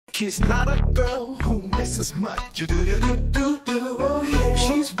She's not a girl who misses much. Do-do-do-do-do. Oh, yeah.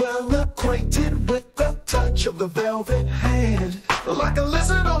 She's well acquainted with the touch of the velvet hand, like a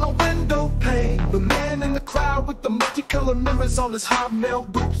lizard on a window pane. The man in the crowd with the multicolored mirrors on his hobnail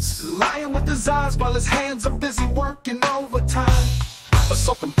boots, lying with his eyes while his hands are busy working overtime. A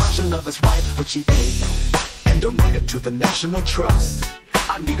self-impression of his wife which he paid and donated to the National Trust.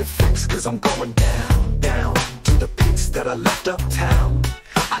 I need a fix cause I'm going down, down to the peaks that I left uptown.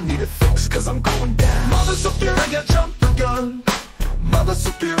 I need a fix cause I'm going down. Mother Superior, jump the gun. Mother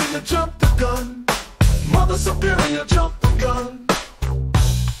Superior, jump the gun. Mother Superior, jump the gun.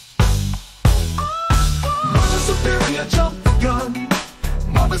 Mother Superior, jump the gun.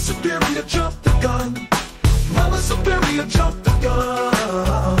 Mother Superior, jump the gun. Mother Superior, jump the gun.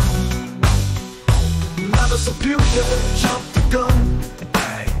 Mother Superior, jump the gun.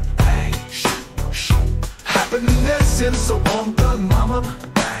 Bang, bang, shoot, shoot. Happiness is a warm gun, mama.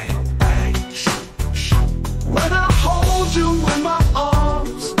 Bang, bang, shoot, shoot. When I hold you in my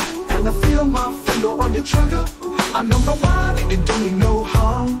arms and I feel my finger on your trigger, I know nobody can do me no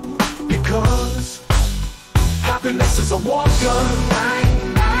harm, because happiness is a warm gun.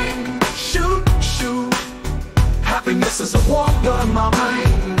 Bang, bang, shoot, shoot. Happiness is a warm gun, mama.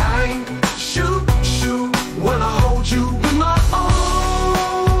 Bang, bang, shoot, shoot. When I hold you in my arms,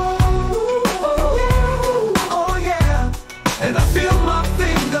 oh yeah, and I feel my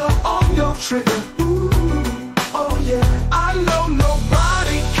finger on your trigger. Oh yeah, I know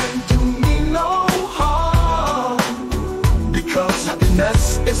nobody can do me no harm, because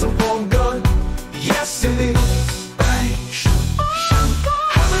happiness is a warm gun. Yes it is. Bang, shoot, shoot.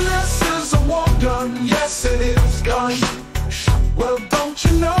 Happiness is a warm gun. Yes it is, gun. Well, don't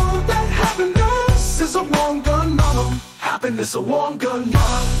you know that happiness is a warm gun, mama? Happiness is a warm gun,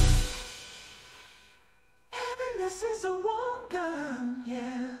 mama. Happiness is a warm gun,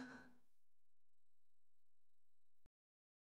 yeah.